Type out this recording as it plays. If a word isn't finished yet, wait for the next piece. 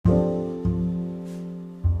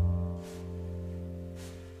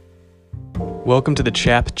Welcome to the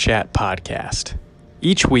Chap Chat podcast.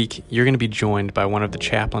 Each week, you're going to be joined by one of the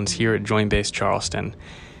chaplains here at Joint Base Charleston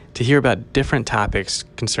to hear about different topics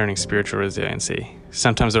concerning spiritual resiliency.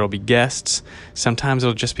 Sometimes it'll be guests, sometimes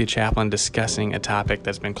it'll just be a chaplain discussing a topic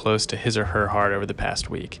that's been close to his or her heart over the past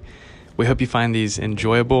week. We hope you find these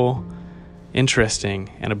enjoyable,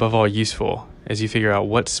 interesting, and above all useful as you figure out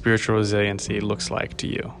what spiritual resiliency looks like to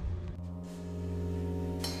you.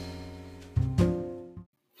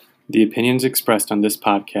 The opinions expressed on this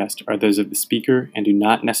podcast are those of the speaker and do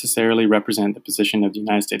not necessarily represent the position of the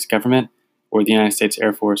United States government or the United States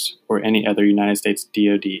Air Force or any other United States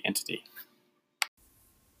DoD entity.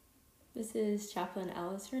 This is Chaplain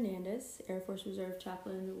Ch Hernandez, Air Force Reserve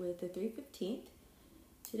Chaplain with the 315th.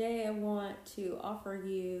 Today I want to offer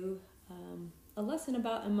you a lesson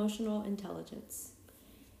about emotional intelligence.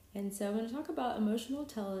 And so I'm going to talk about emotional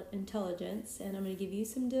intelligence, and I'm going to give you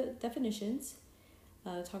some definitions.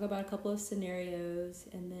 Talk about a couple of scenarios,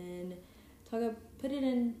 and then put it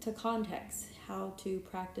into context, how to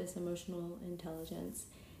practice emotional intelligence,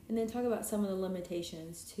 and then talk about some of the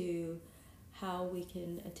limitations to how we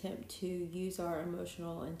can attempt to use our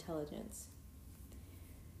emotional intelligence.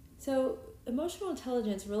 So emotional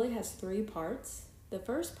intelligence really has three parts. The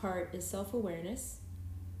first part is self-awareness.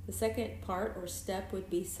 The second part or step would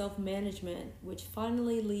be self-management, which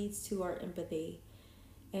finally leads to our empathy.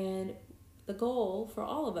 And the goal for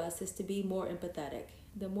all of us is to be more empathetic.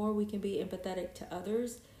 The more we can be empathetic to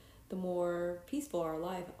others, the more peaceful our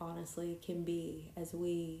life honestly can be as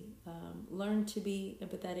we learn to be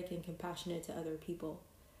empathetic and compassionate to other people.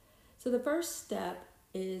 So the first step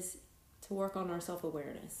is to work on our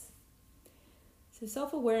self-awareness. So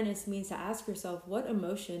self-awareness means to ask yourself, what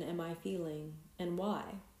emotion am I feeling and why?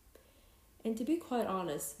 And to be quite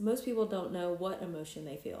honest, most people don't know what emotion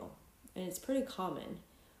they feel, and it's pretty common.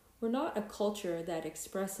 We're not a culture that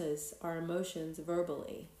expresses our emotions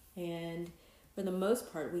verbally, and for the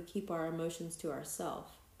most part, we keep our emotions to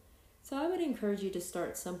ourselves. So I would encourage you to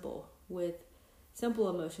start simple with simple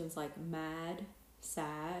emotions like mad,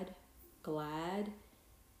 sad, glad,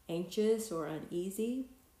 anxious, or uneasy,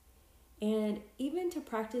 and even to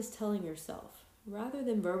practice telling yourself, rather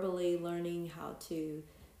than verbally learning how to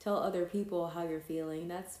tell other people how you're feeling.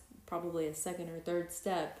 That's probably a second or third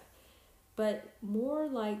step. But more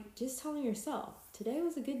like just telling yourself, today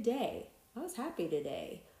was a good day. I was happy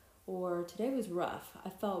today. Or today was rough. I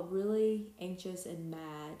felt really anxious and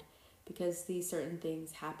mad because these certain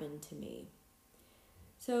things happened to me.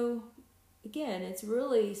 So again, it's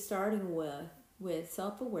really starting with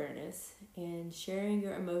self-awareness and sharing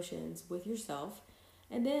your emotions with yourself,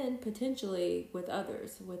 and then potentially with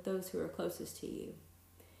others, with those who are closest to you.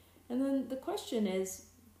 And then the question is,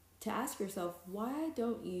 to ask yourself, why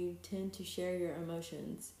don't you tend to share your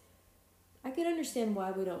emotions? I can understand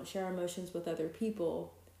why we don't share emotions with other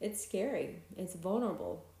people. It's scary. It's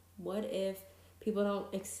vulnerable. What if people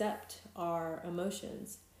don't accept our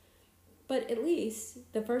emotions? But at least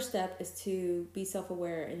the first step is to be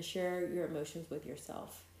self-aware and share your emotions with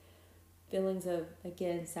yourself. Feelings of,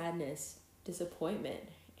 again, sadness, disappointment,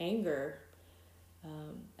 anger.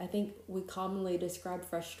 I think we commonly describe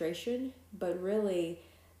frustration, but really,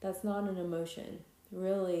 that's not an emotion.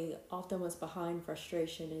 Really, often what's behind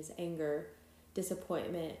frustration is anger,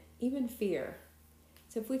 disappointment, even fear.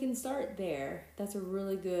 So if we can start there, that's a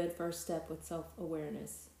really good first step with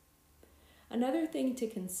self-awareness. Another thing to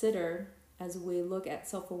consider as we look at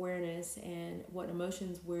self-awareness and what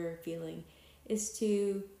emotions we're feeling is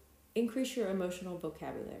to increase your emotional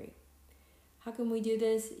vocabulary. How can we do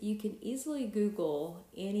this? You can easily Google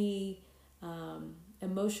any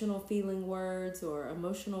emotional feeling words or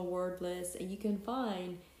emotional word lists, and you can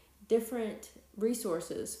find different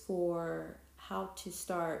resources for how to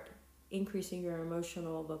start increasing your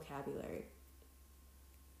emotional vocabulary.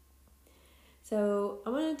 So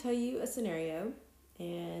I'm going to tell you a scenario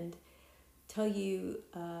and tell you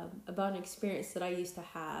about an experience that I used to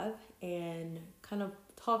have and kind of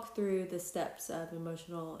talk through the steps of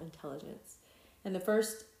emotional intelligence. And the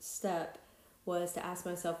first step was to ask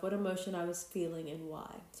myself what emotion I was feeling and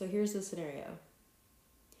why. So here's the scenario.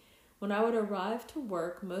 When I would arrive to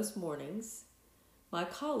work most mornings, my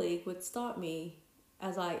colleague would stop me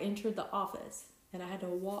as I entered the office, and I have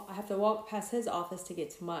to walk past his office to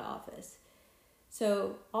get to my office.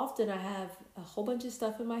 So often I have a whole bunch of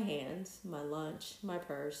stuff in my hands, my lunch, my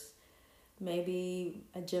purse, maybe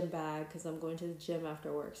a gym bag because I'm going to the gym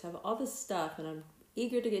after work. So I have all this stuff, and I'm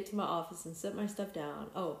eager to get to my office and set my stuff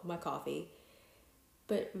down. Oh, my coffee.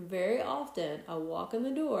 But very often I walk in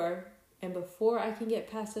the door, and before I can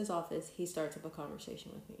get past his office, he starts up a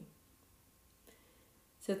conversation with me.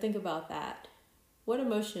 So think about that. What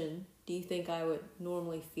emotion do you think I would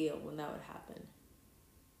normally feel when that would happen?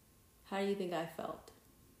 How do you think I felt?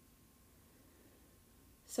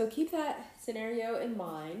 So keep that scenario in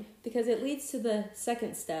mind, because it leads to the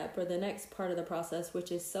second step, or the next part of the process, which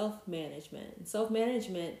is self-management. And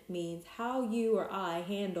self-management means how you or I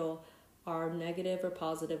handle our negative or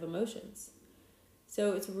positive emotions.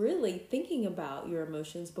 So it's really thinking about your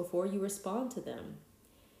emotions before you respond to them.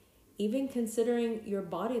 Even considering your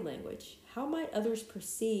body language. How might others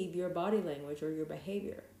perceive your body language or your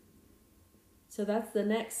behavior? So that's the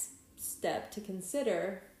next step to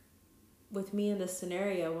consider. With me in this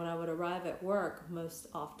scenario, when I would arrive at work most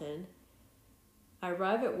often, I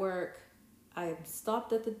arrive at work, I'm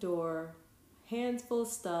stopped at the door, hands full of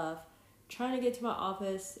stuff, trying to get to my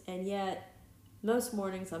office, and yet most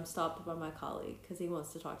mornings I'm stopped by my colleague because he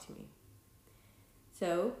wants to talk to me.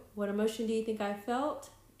 So what emotion do you think I felt,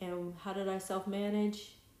 and how did I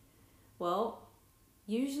self-manage? Well,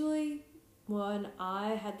 usually when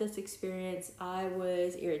I had this experience, I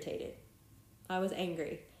was irritated. I was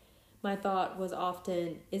angry. My thought was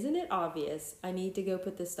often, isn't it obvious? I need to go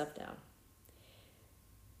put this stuff down.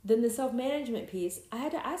 Then the self-management piece, I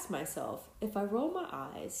had to ask myself, if I roll my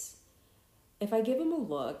eyes, if I give him a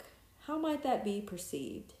look, how might that be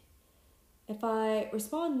perceived? If I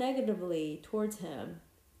respond negatively towards him,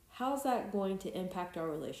 how's that going to impact our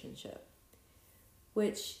relationship?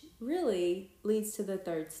 Which really leads to the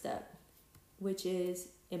third step, which is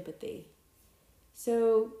empathy.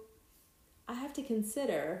 So I have to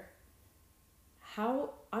consider how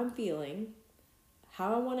I'm feeling,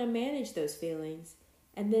 how I want to manage those feelings,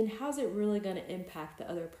 and then how's it really going to impact the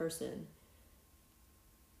other person.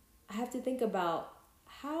 I have to think about,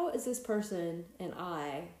 how is this person and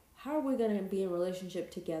how are we going to be in a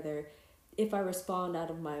relationship together if I respond out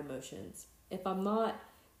of my emotions? If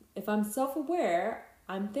I'm self-aware,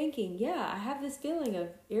 I'm thinking, yeah, I have this feeling of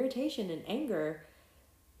irritation and anger.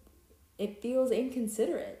 It feels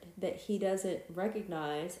inconsiderate that he doesn't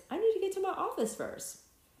recognize I need to get to my office first.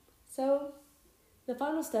 So the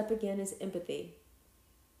final step again is empathy.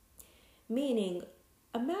 Meaning,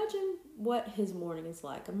 imagine what his morning is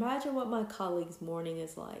like. Imagine what my colleague's morning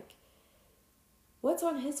is like. What's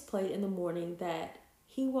on his plate in the morning that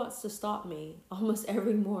he wants to stop me almost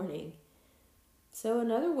every morning? So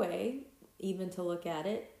another way, even to look at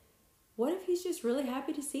it, what if he's just really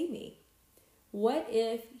happy to see me? What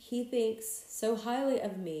if he thinks so highly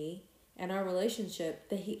of me and our relationship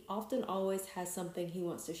that he often always has something he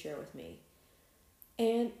wants to share with me?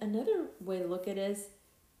 And another way to look at it is,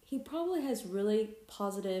 he probably has really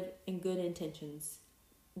positive and good intentions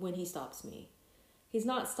when he stops me. He's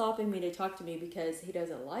not stopping me to talk to me because he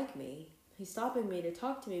doesn't like me. He's stopping me to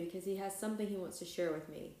talk to me because he has something he wants to share with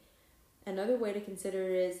me. Another way to consider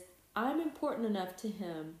it is, I'm important enough to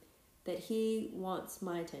him that he wants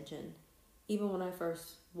my attention, even when I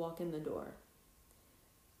first walk in the door.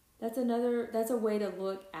 That's a way to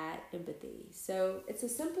look at empathy. So it's a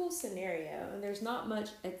simple scenario and there's not much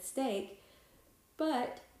at stake,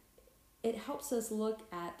 but it helps us look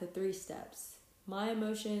at the 3 steps: my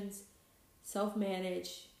emotions,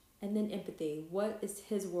 self-manage, and then empathy. What is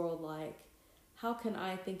his world like? How can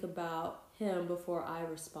I think about him before I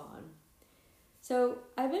respond? So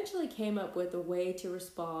I eventually came up with a way to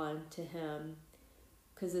respond to him,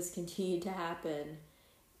 because this continued to happen.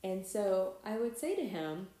 And so I would say to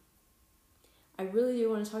him, I really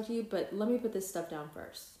do want to talk to you, but let me put this stuff down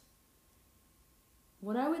first.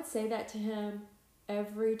 When I would say that to him,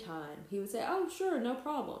 every time he would say, oh, sure, no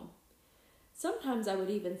problem. Sometimes I would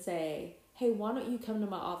even say, hey, why don't you come to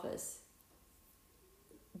my office?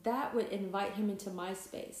 That would invite him into my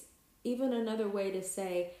space. Even another way to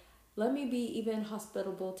say, let me be even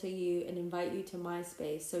hospitable to you and invite you to my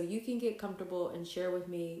space so you can get comfortable and share with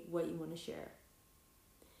me what you want to share.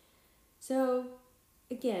 So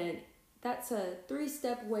again, that's a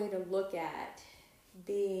 3-step way to look at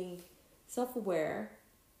being self-aware,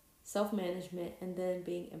 self-management, and then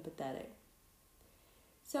being empathetic.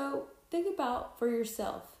 So think about for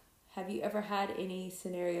yourself, have you ever had any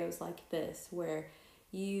scenarios like this where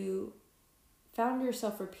you found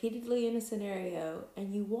yourself repeatedly in a scenario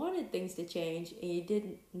and you wanted things to change and you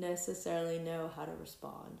didn't necessarily know how to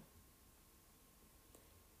respond?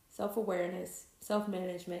 Self-awareness,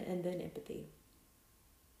 self-management, and then empathy.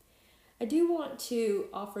 I do want to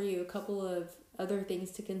offer you a couple of other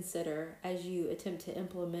things to consider as you attempt to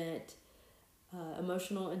implement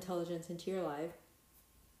emotional intelligence into your life.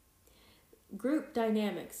 Group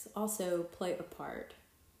dynamics also play a part.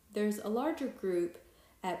 There's a larger group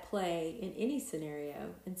at play in any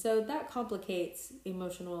scenario, and so that complicates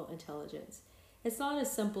emotional intelligence. It's not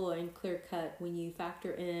as simple and clear-cut when you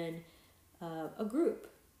factor in a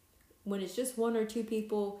group. When it's just one or two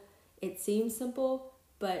people, it seems simple,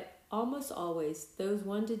 but almost always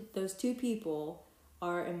those two people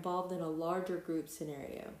are involved in a larger group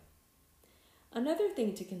scenario. Another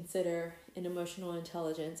thing to consider in emotional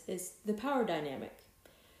intelligence is the power dynamic.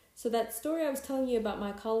 So that story I was telling you about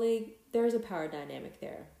my colleague, there's a power dynamic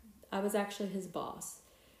there. I was actually his boss.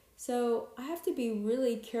 So I have to be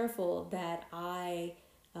really careful that I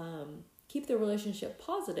keep the relationship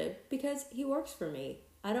positive because he works for me.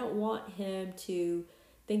 I don't want him to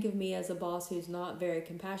think of me as a boss who's not very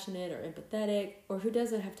compassionate or empathetic or who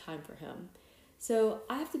doesn't have time for him. So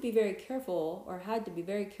I have to be very careful, or had to be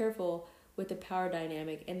very careful, with the power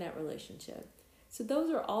dynamic in that relationship. So those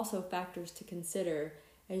are also factors to consider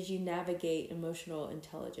as you navigate emotional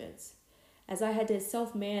intelligence. As I had to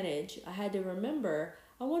self-manage, I had to remember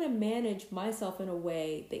I want to manage myself in a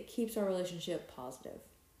way that keeps our relationship positive.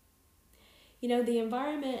 The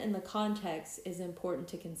environment and the context is important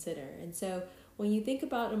to consider. And so when you think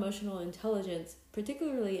about emotional intelligence,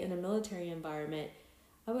 particularly in a military environment,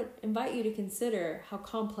 I would invite you to consider how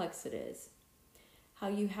complex it is. How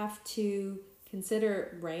you have to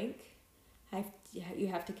consider rank, you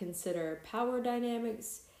have to consider power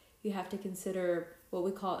dynamics, you have to consider what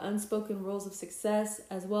we call unspoken rules of success,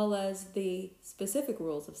 as well as the specific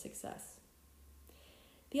rules of success.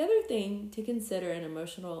 The other thing to consider in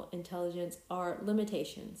emotional intelligence are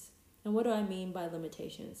limitations. And what do I mean by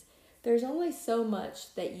limitations? There's only so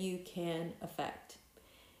much that you can affect.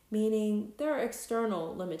 Meaning there are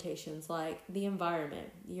external limitations like the environment.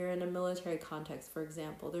 You're in a military context, for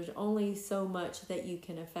example. There's only so much that you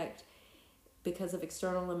can affect because of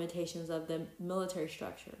external limitations of the military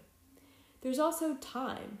structure. There's also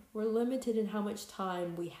time. We're limited in how much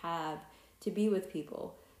time we have to be with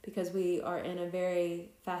people because we are in a very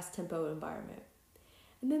fast tempo environment.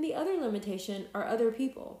 And then the other limitation are other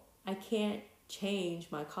people. I can't change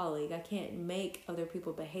my colleague. I can't make other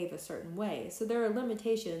people behave a certain way. So there are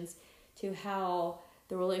limitations to how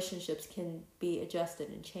the relationships can be adjusted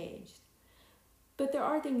and changed. But there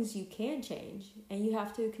are things you can change, and you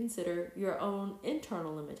have to consider your own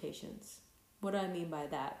internal limitations. What do I mean by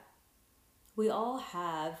that? We all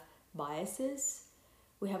have biases.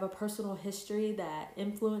 We have a personal history that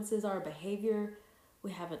influences our behavior.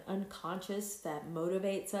 We have an unconscious that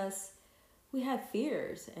motivates us. We have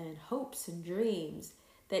fears and hopes and dreams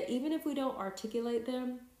that even if we don't articulate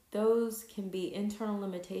them, those can be internal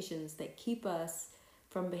limitations that keep us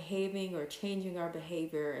from behaving or changing our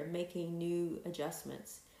behavior and making new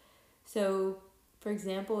adjustments. So, for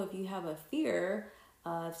example, if you have a fear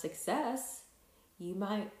of success, you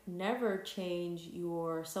might never change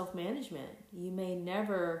your self-management. You may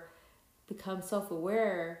never become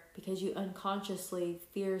self-aware because you unconsciously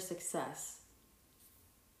fear success.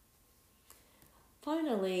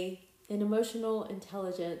 Finally, in emotional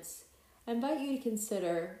intelligence, I invite you to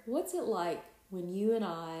consider what's it like when you and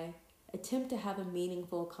I attempt to have a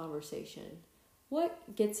meaningful conversation.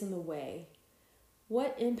 What gets in the way?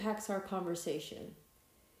 What impacts our conversation?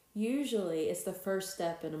 Usually, it's the first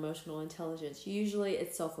step in emotional intelligence. Usually,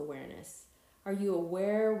 it's self-awareness. Are you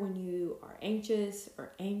aware when you are anxious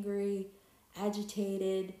or angry,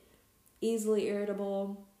 agitated, easily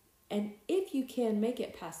irritable? And if you can make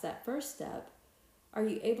it past that first step, are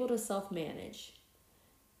you able to self-manage?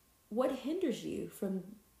 What hinders you from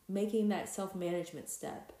making that self-management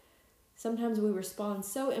step? Sometimes we respond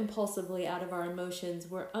so impulsively out of our emotions,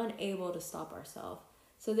 we're unable to stop ourselves.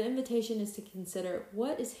 So the invitation is to consider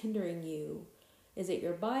what is hindering you. Is it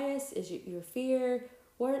your bias? Is it your fear?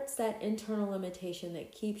 What's that internal limitation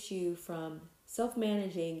that keeps you from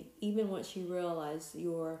self-managing even once you realize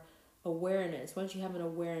your awareness, once you have an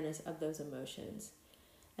awareness of those emotions?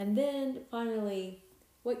 And then finally,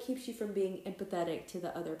 what keeps you from being empathetic to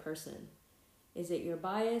the other person? Is it your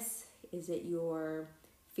bias? Is it your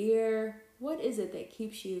fear? What is it that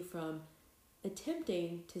keeps you from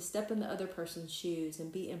attempting to step in the other person's shoes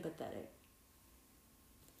and be empathetic?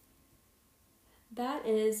 That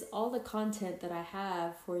is all the content that I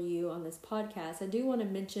have for you on this podcast. I do want to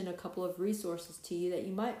mention a couple of resources to you that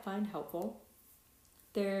you might find helpful.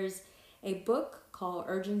 There's a book called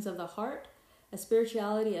Urgings of the Heart, A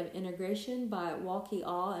Spirituality of Integration by Walkie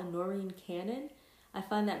Awe and Noreen Cannon. I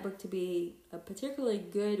find that book to be a particularly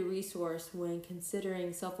good resource when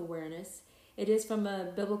considering self-awareness. It is from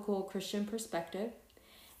a biblical Christian perspective.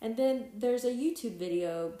 And then there's a YouTube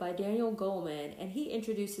video by Daniel Goleman, and he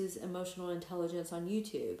introduces emotional intelligence on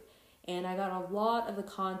YouTube. And I got a lot of the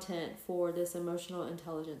content for this emotional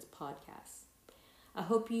intelligence podcast. I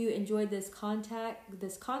hope you enjoyed this content,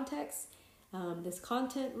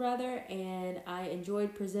 and I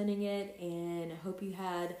enjoyed presenting it, and I hope you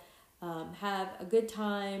had Have a good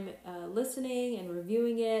time listening and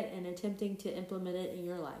reviewing it and attempting to implement it in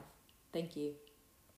your life. Thank you.